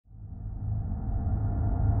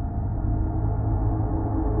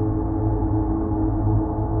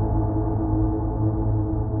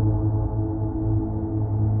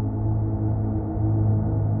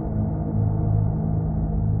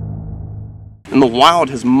In the wild,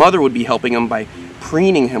 his mother would be helping him by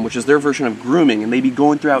preening him, which is their version of grooming, and they'd be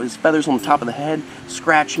going throughout his feathers on the top of the head,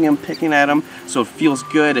 scratching him, picking at him, so it feels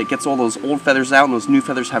good. It gets all those old feathers out, and those new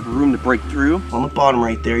feathers have room to break through. On the bottom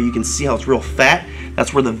right there, you can see how it's real fat.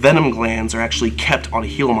 That's where the venom glands are actually kept on a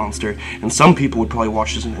Gila monster, and some people would probably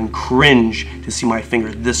watch this and cringe to see my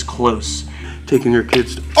finger this close. Taking your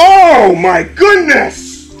kids to... Oh my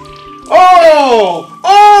goodness! Oh!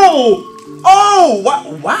 Oh!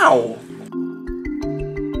 Oh! Wow!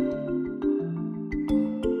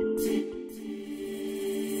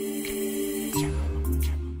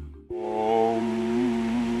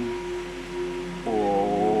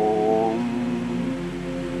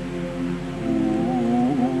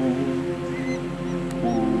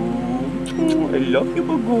 I love you,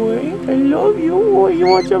 boy. I love you. Oh, you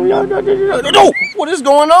want some love? No! What is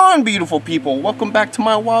going on, beautiful people? Welcome back to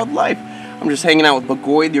my wildlife. I'm just hanging out with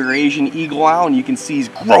Bagoy, the Eurasian eagle owl, and you can see he's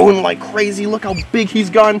growing like crazy. Look how big he's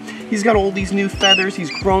gotten. He's got all these new feathers.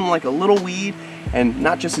 He's grown like a little weed. And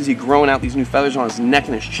not just is he growing out these new feathers on his neck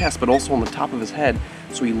and his chest, but also on the top of his head.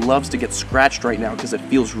 So he loves to get scratched right now because it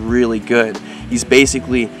feels really good. He's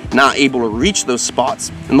basically not able to reach those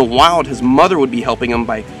spots. In the wild, his mother would be helping him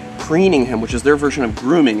by preening him, which is their version of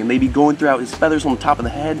grooming, and they'd be going throughout his feathers on the top of the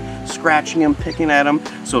head, scratching him, picking at him,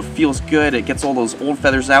 so it feels good. It gets all those old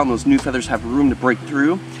feathers out, and those new feathers have room to break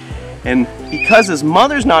through. And because his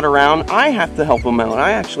mother's not around, I have to help him out.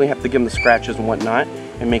 I actually have to give him the scratches and whatnot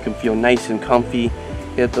and make him feel nice and comfy.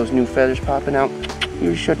 Get those new feathers popping out.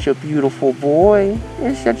 You're such a beautiful boy.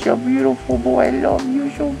 You're such a beautiful boy. I love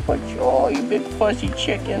you so much. Oh, you big fuzzy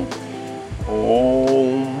chicken.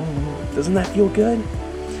 Oh, doesn't that feel good?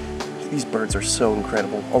 These birds are so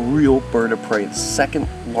incredible. A real bird of prey. The second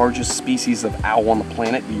largest species of owl on the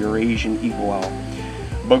planet, the Eurasian eagle owl.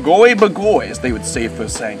 Bagoy, as they would say for a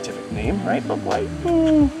scientific name, right,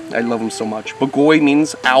 Bagoy? I love him so much. Bagoy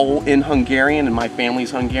means owl in Hungarian, and my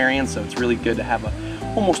family's Hungarian, so it's really good to have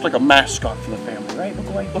almost like a mascot for the family, right,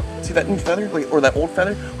 Bagoy? Look, see that new feather, or that old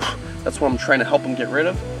feather? That's what I'm trying to help him get rid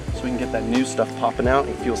of, so we can get that new stuff popping out.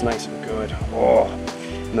 It feels nice and good. Oh.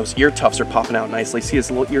 And those ear tufts are popping out nicely. See his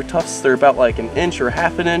little ear tufts? They're about like an inch or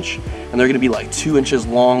half an inch, and they're gonna be like 2 inches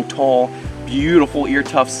long, tall, beautiful ear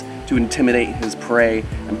tufts to intimidate his prey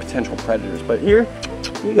and potential predators. But here,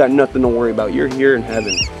 you got nothing to worry about. You're here in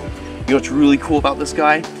heaven. You know what's really cool about this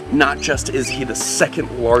guy? Not just is he the second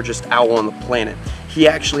largest owl on the planet, he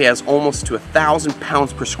actually has almost to 1,000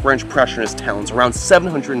 pounds per square inch pressure in his talons, around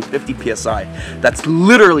 750 psi. That's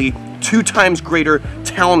literally 2 times greater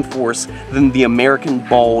talon force than the American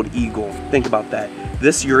bald eagle. Think about that.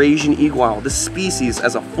 This Eurasian eagle owl, this species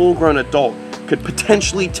as a full-grown adult, could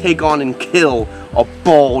potentially take on and kill a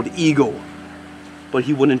bald eagle. But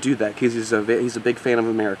he wouldn't do that because he's a big fan of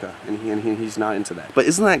America, and he's not into that. But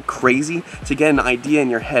isn't that crazy to get an idea in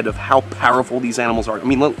your head of how powerful these animals are? I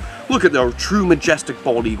mean, look at the true majestic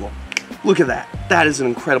bald eagle. Look at that. That is an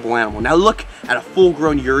incredible animal. Now look at a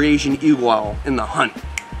full-grown Eurasian eagle owl in the hunt.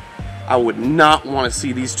 I would not want to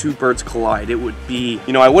see these two birds collide. It would be,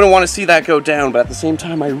 you know, I wouldn't want to see that go down, but at the same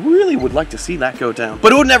time, I really would like to see that go down.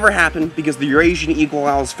 But it would never happen because the Eurasian eagle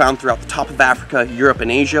owl is found throughout the top of Africa, Europe,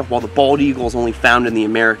 and Asia, while the bald eagle is only found in the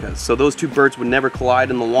Americas. So those two birds would never collide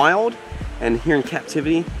in the wild, and here in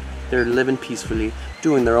captivity, they're living peacefully,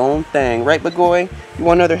 doing their own thing. Right, Bagoy? You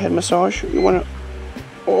want another head massage? You want to...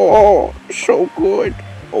 Oh, so good.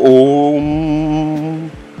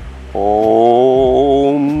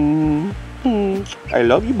 I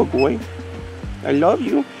love you, Bagoy. I love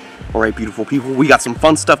you. All right, beautiful people, we got some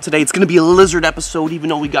fun stuff today. It's gonna be a lizard episode, even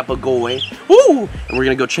though we got Bagoy. Woo! And we're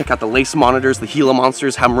gonna go check out the lace monitors, the Gila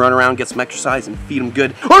monsters, have them run around, get some exercise, and feed them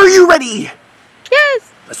good. Are you ready?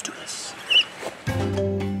 Yes. Let's do this.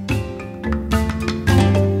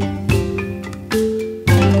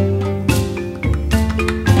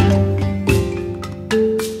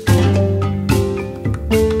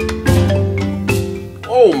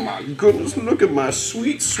 Oh my goodness, look at my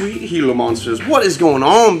sweet, sweet Gila monsters. What is going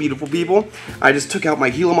on, beautiful people? I just took out my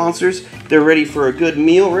Gila monsters. They're ready for a good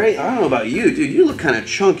meal, right? I don't know about you, dude. You look kind of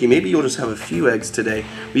chunky. Maybe you'll just have a few eggs today.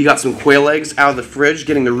 We got some quail eggs out of the fridge,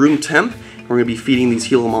 getting the room temp. We're gonna be feeding these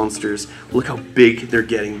Gila monsters. Look how big they're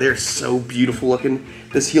getting. They're so beautiful looking.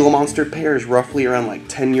 This Gila monster pair is roughly around like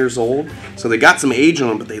 10 years old. So they got some age on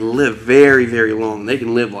them, but they live very, very long. They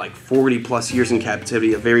can live like 40 plus years in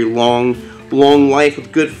captivity, a very long life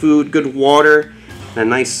with good food, good water, and a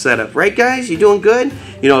nice setup. Right, guys? You doing good?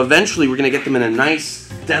 You know, eventually we're gonna get them in a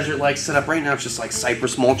nice desert-like setup. Right now it's just like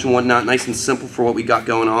cypress mulch and whatnot, nice and simple for what we got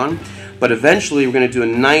going on. But eventually we're going to do a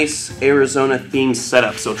nice Arizona-themed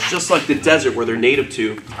setup. So it's just like the desert where they're native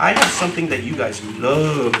to. I have something that you guys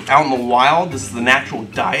love. Out in the wild, this is the natural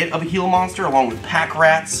diet of a Gila monster, along with pack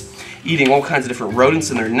rats, eating all kinds of different rodents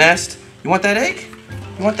in their nest. You want that egg?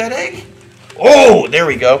 You want that egg? Oh, there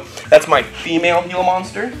we go. That's my female Gila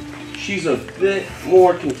monster. She's a bit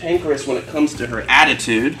more cantankerous when it comes to her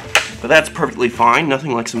attitude, but that's perfectly fine.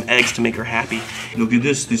 Nothing like some eggs to make her happy. Look at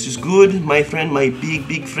this. This is good, my friend, my big,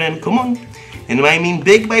 big friend. Come on. And I mean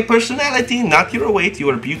big by personality, not your weight. You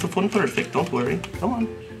are beautiful and perfect. Don't worry. Come on.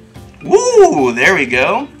 Woo! There we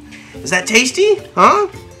go. Is that tasty? Huh?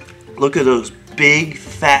 Look at those big,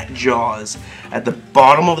 fat jaws. At the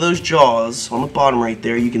bottom of those jaws, on the bottom right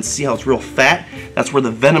there, you can see how it's real fat. That's where the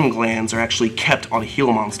venom glands are actually kept on a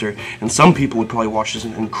Gila monster. And some people would probably watch this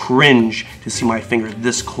and cringe to see my finger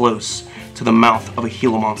this close to the mouth of a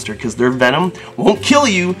Gila monster, because their venom won't kill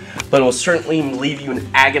you, but it will certainly leave you in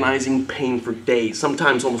agonizing pain for days,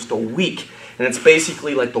 sometimes almost a week. And it's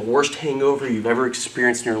basically like the worst hangover you've ever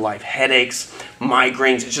experienced in your life. Headaches,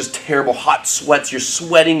 migraines, it's just terrible. Hot sweats, you're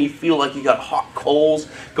sweating, you feel like you got hot coals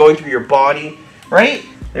going through your body, right?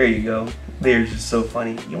 There you go. They're just so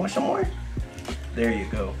funny. You want some more? There you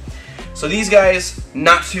go. So these guys,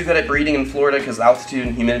 not too good at breeding in Florida because altitude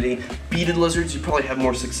and humidity. Beaded lizards you probably have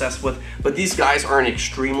more success with, but these guys aren't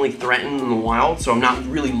extremely threatened in the wild, so I'm not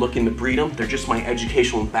really looking to breed them. They're just my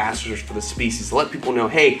educational ambassadors for the species to let people know,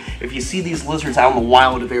 hey, if you see these lizards out in the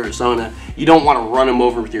wild of Arizona, you don't want to run them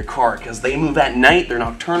over with your car because they move at night, they're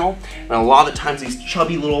nocturnal, and a lot of the times these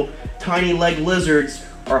chubby little tiny leg lizards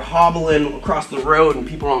are hobbling across the road and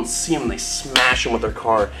people don't see them, they smash them with their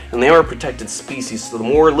car. And they are a protected species, so the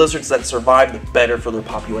more lizards that survive, the better for their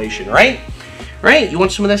population, right? Right? You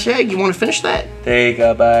want some of that egg? You want to finish that? Take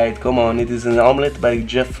a bite. Come on, it is an omelet by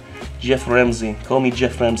Jeff Ramsey. Call me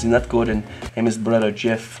Jeff Ramsey, not Gordon. I'm his brother,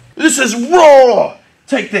 Jeff. This is raw!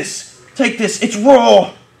 Take this. Take this. It's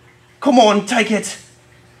raw. Come on, take it.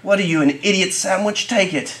 What are you, an idiot sandwich?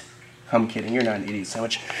 Take it. I'm kidding, you're not an idiot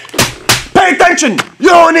sandwich. Pay attention!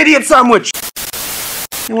 You're an idiot sandwich!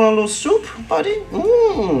 You want a little soup, buddy?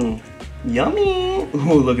 Mmm. Yummy.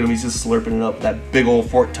 Ooh, look at him, he's just slurping it up. That big old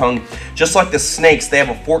forked tongue. Just like the snakes, they have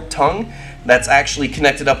a forked tongue that's actually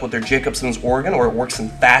connected up with their Jacobson's organ, or it works in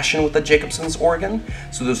fashion with the Jacobson's organ.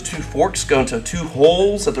 So those two forks go into two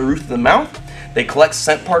holes at the roof of the mouth. They collect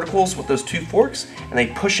scent particles with those two forks, and they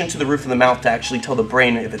push into the roof of the mouth to actually tell the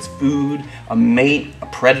brain if it's food, a mate, a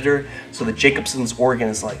predator. So the Jacobson's organ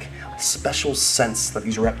is like a special sense that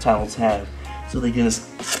these reptiles have. So they can just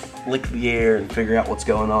lick the air and figure out what's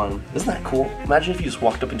going on. Isn't that cool? Imagine if you just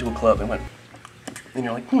walked up into a club and went, and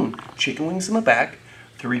you're like, chicken wings in the back,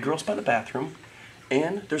 3 girls by the bathroom,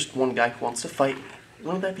 and there's one guy who wants to fight me.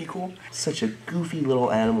 Wouldn't that be cool? Such a goofy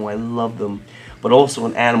little animal, I love them, but also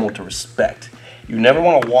an animal to respect. You never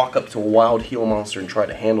want to walk up to a wild Gila monster and try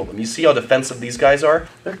to handle them. You see how defensive these guys are?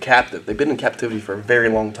 They're captive. They've been in captivity for a very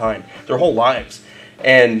long time, their whole lives.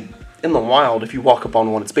 And in the wild, if you walk up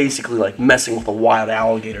on one, it's basically like messing with a wild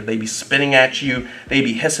alligator. They be spitting at you, they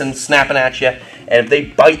be hissing, snapping at you, and if they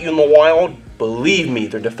bite you in the wild, believe me,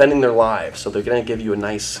 they're defending their lives, so they're gonna give you a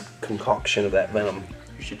nice concoction of that venom.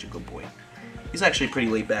 You're such a good boy. He's actually pretty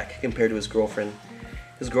laid back compared to his girlfriend.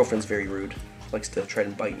 His girlfriend's very rude. Likes to try to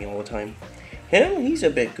bite me all the time. Him, he's a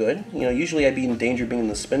bit good. You know, usually I'd be in danger of being in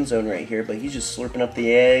the spin zone right here, but he's just slurping up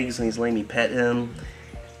the eggs and he's letting me pet him.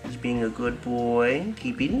 He's being a good boy.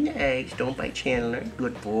 Keep eating the eggs. Don't bite Chandler.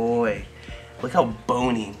 Good boy. Look how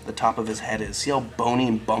bony the top of his head is. See how bony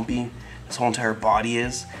and bumpy his whole entire body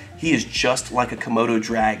is? He is just like a Komodo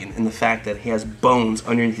dragon in the fact that he has bones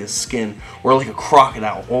underneath his skin, or like a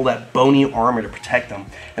crocodile, all that bony armor to protect them.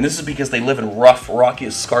 And this is because they live in rough, rocky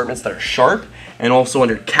escarpments that are sharp, and also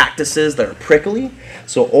under cactuses that are prickly.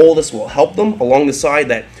 So all this will help them along the side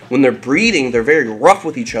that when they're breeding, they're very rough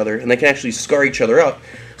with each other, and they can actually scar each other up.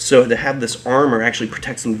 So to have this armor actually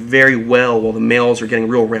protects them very well while the males are getting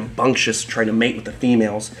real rambunctious trying to mate with the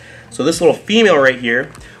females. So this little female right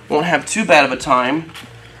here won't have too bad of a time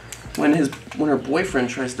when her boyfriend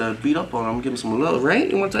tries to beat up on him, give him some love, right?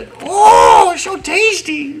 You want to, oh, it's so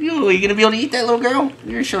tasty. You gonna be able to eat that, little girl?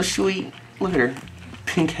 You're so sweet. Look at her,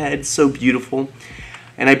 pink head, so beautiful.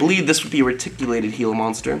 And I believe this would be a reticulated Gila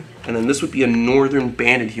monster, and then this would be a northern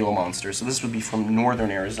banded Gila monster. So this would be from northern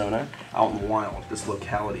Arizona, out in the wild, this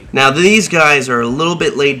locality. Now these guys are a little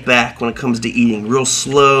bit laid back when it comes to eating, real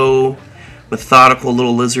slow, methodical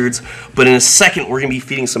little lizards. But in a second, we're gonna be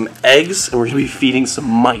feeding some eggs and we're gonna be feeding some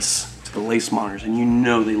mice to to the lace monitors, and you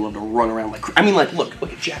know they love to run around like, I mean, like, look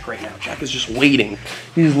at Jack right now. Jack is just waiting.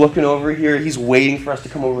 He's looking over here. He's waiting for us to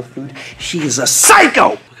come over with food. She is a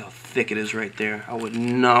psycho. Look how thick it is right there. I would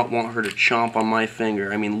not want her to chomp on my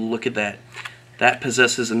finger. I mean, look at that. That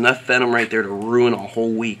possesses enough venom right there to ruin a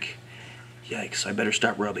whole week. Yikes, I better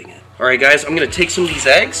stop rubbing it. All right, guys, I'm gonna take some of these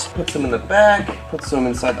eggs, put some in the back, put some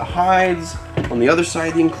inside the hides, on the other side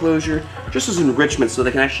of the enclosure, just as enrichment so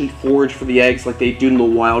they can actually forage for the eggs like they do in the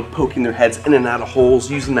wild, poking their heads in and out of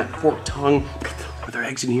holes, using that forked tongue. Are there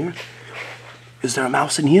eggs in here? Is there a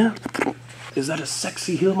mouse in here? Is that a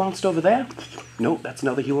sexy Gila monster over there? Nope, that's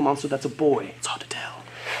another Gila monster, that's a boy. It's hard to tell.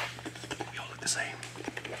 They all look the same.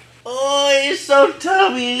 Oh, he's so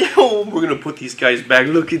tubby. Oh, we're gonna put these guys back.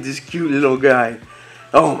 Look at this cute little guy.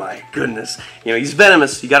 Oh my goodness. You know, he's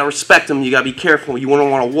venomous. You gotta respect him. You gotta be careful. You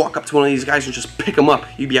wouldn't want to walk up to one of these guys and just pick him up.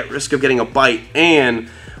 You'd be at risk of getting a bite and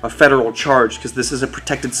a federal charge, because this is a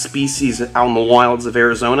protected species out in the wilds of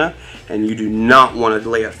Arizona, and you do not want to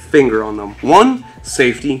lay a finger on them. 1,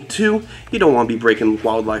 safety. 2, you don't want to be breaking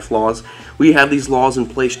wildlife laws. We have these laws in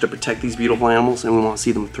place to protect these beautiful animals, and we want to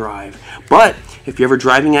see them thrive. But if you're ever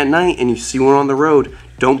driving at night and you see one on the road,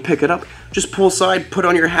 don't pick it up. Just pull aside, put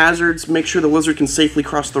on your hazards, make sure the lizard can safely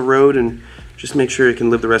cross the road, and just make sure it can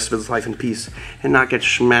live the rest of its life in peace and not get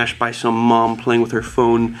smashed by some mom playing with her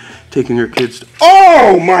phone, taking her kids to...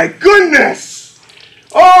 Oh my goodness!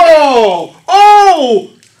 Oh!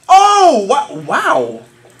 Oh! Oh! Wow!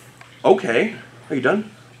 Okay. Are you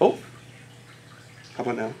done? Oh. How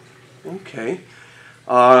about now? Okay.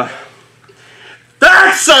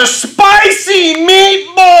 That's a spicy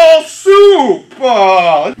meatball soup!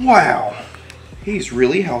 Wow. He's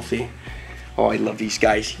really healthy. Oh, I love these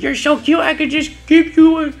guys. You're so cute, I could just keep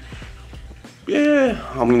you. Yeah.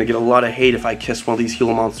 I'm gonna get a lot of hate if I kiss one of these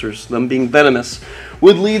Gila monsters. Them being venomous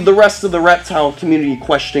would lead the rest of the reptile community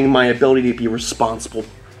questioning my ability to be responsible.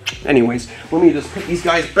 Anyways, let me just put these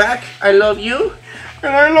guys back. I love you.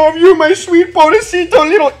 And I love you, my sweet pobrecito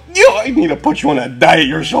little... I need to put you on a diet.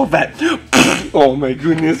 You're so fat. Oh my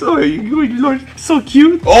goodness. Oh, you're so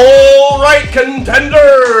cute. All right,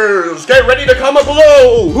 contenders. Get ready to comment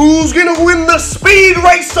below. Who's going to win the speed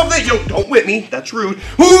race of the year? Don't whip me. That's rude.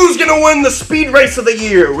 Who's going to win the speed race of the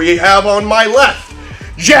year? We have on my left,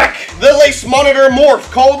 Jack, the lace monitor morph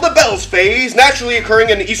called the Bell's phase, naturally occurring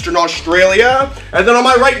in eastern Australia. And then on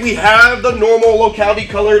my right, we have the normal locality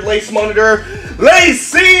colored lace monitor,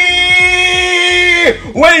 Lacey!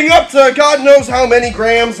 Weighing up to God knows how many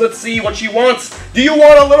grams. Let's see what she wants. Do you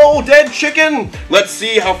want a little dead chicken? Let's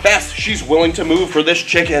see how fast she's willing to move for this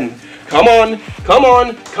chicken. Come on, come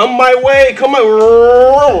on, come my way, come my...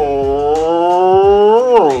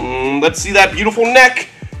 Let's see that beautiful neck.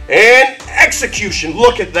 And execution.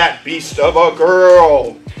 Look at that beast of a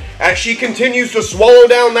girl. As she continues to swallow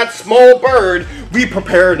down that small bird, we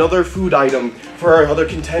prepare another food item for our other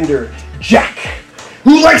contender, Jack,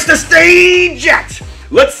 who likes to stay jacked.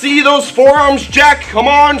 Let's see those forearms, Jack. Come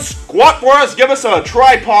on, squat for us. Give us a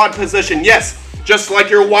tripod position. Yes, just like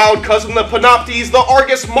your wild cousin, the Panoptes, the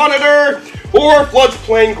Argus Monitor, or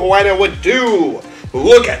Floodplain Goanna would do.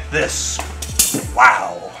 Look at this.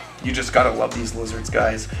 Wow. You just gotta love these lizards,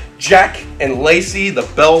 guys. Jack and Lacey, the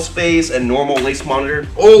Bell's phase and normal lace monitor,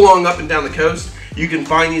 all along up and down the coast. You can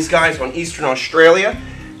find these guys on eastern Australia.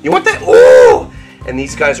 You want that? Ooh! And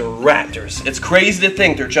these guys are raptors. It's crazy to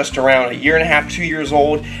think they're just around 1.5 years, 2 years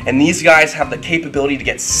old, and these guys have the capability to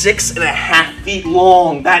get 6.5 feet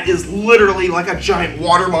long. That is literally like a giant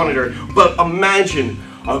water monitor. But imagine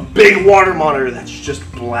a big water monitor that's just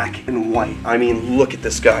black and white. I mean, look at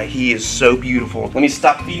this guy. He is so beautiful. Let me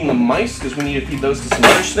stop feeding the mice because we need to feed those to some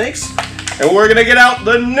other snakes. And we're gonna get out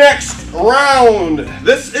the next round.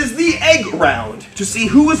 This is the egg round to see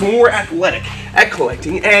who is more athletic at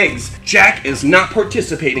collecting eggs. Jack is not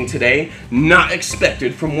participating today. Not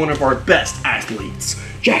expected from one of our best athletes.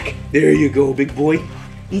 Jack, there you go, big boy.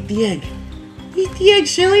 Eat the egg. Eat the egg,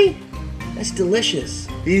 silly. That's delicious.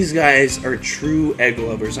 These guys are true egg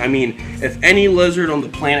lovers. I mean, if any lizard on the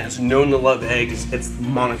planet is known to love eggs, it's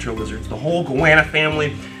monitor lizards. The whole goanna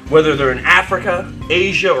family, whether they're in Africa,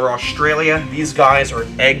 Asia, or Australia, these guys are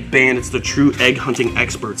egg bandits, the true egg hunting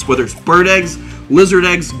experts. Whether it's bird eggs, lizard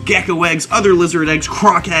eggs, gecko eggs, other lizard eggs,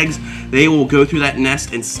 croc eggs, they will go through that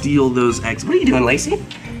nest and steal those eggs. What are you doing, Lacey?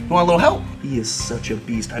 You want a little help? He is such a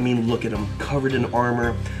beast. I mean, look at him, covered in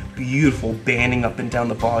armor, beautiful, banding up and down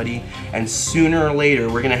the body, and sooner or later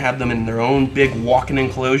we're gonna have them in their own big walk-in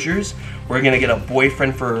enclosures. We're gonna get a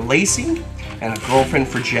boyfriend for Lacey and a girlfriend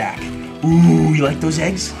for Jack. Ooh, you like those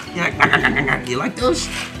eggs? Yeah. You like those?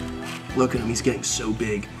 Look at him, he's getting so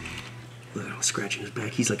big. Look at him. scratching his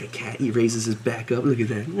back. He's like a cat. He raises his back up. Look at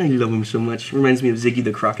that. I love him so much. Reminds me of Ziggy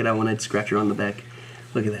the crocodile when I'd scratch her on the back.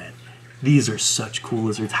 Look at that. These are such cool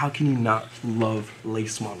lizards. How can you not love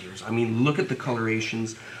lace monitors? I mean, look at the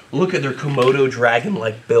colorations. Look at their Komodo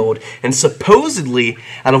dragon-like build. And supposedly,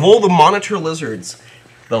 out of all the monitor lizards,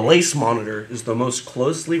 the lace monitor is the most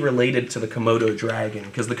closely related to the Komodo dragon,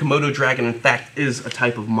 because the Komodo dragon, in fact, is a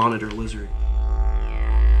type of monitor lizard.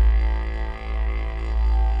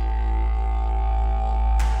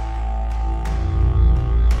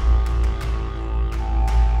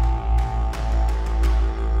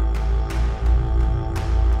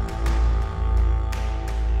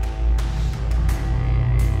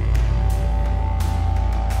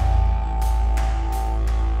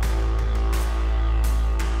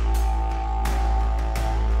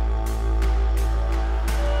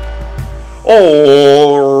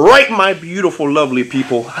 Alright, my beautiful, lovely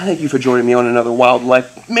people. Thank you for joining me on another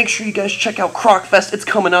wildlife. Make sure you guys check out CROC Fest. It's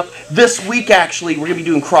coming up this week, actually. We're going to be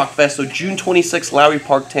doing CROC Fest. So June 26th, Lowry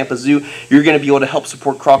Park, Tampa Zoo. You're going to be able to help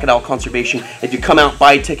support crocodile conservation. If you come out,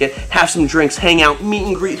 buy a ticket, have some drinks, hang out, meet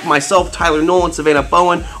and greet myself, Tyler Nolan, Savannah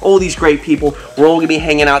Bowen, all these great people. We're all going to be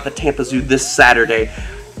hanging out at the Tampa Zoo this Saturday,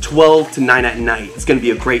 12 to 9 at night. It's going to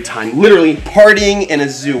be a great time. Literally partying in a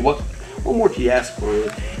zoo. What more can you ask for?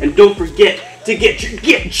 And don't forget to get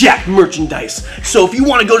Jack merchandise. So if you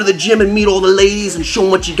want to go to the gym and meet all the ladies and show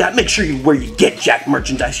them what you got, make sure you wear your Get Jack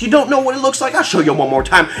merchandise. You don't know what it looks like? I'll show you one more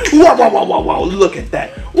time. Wow, wow, wow, wow, wow. Look at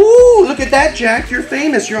that. Ooh, look at that, Jack. You're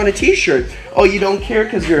famous. You're on a t-shirt. Oh, you don't care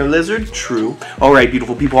because you're a lizard? True. All right,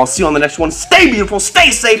 beautiful people. I'll see you on the next one. Stay beautiful.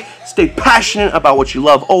 Stay safe. Stay passionate about what you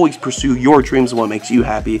love. Always pursue your dreams and what makes you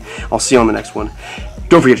happy. I'll see you on the next one.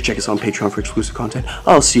 Don't forget to check us on Patreon for exclusive content.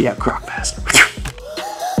 I'll see you at CROC Fest.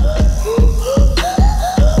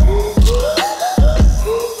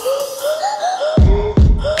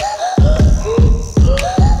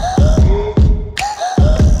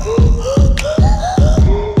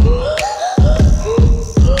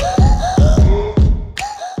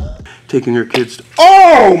 Taking your kids to...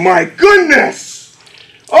 Oh my goodness!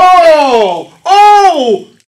 Oh!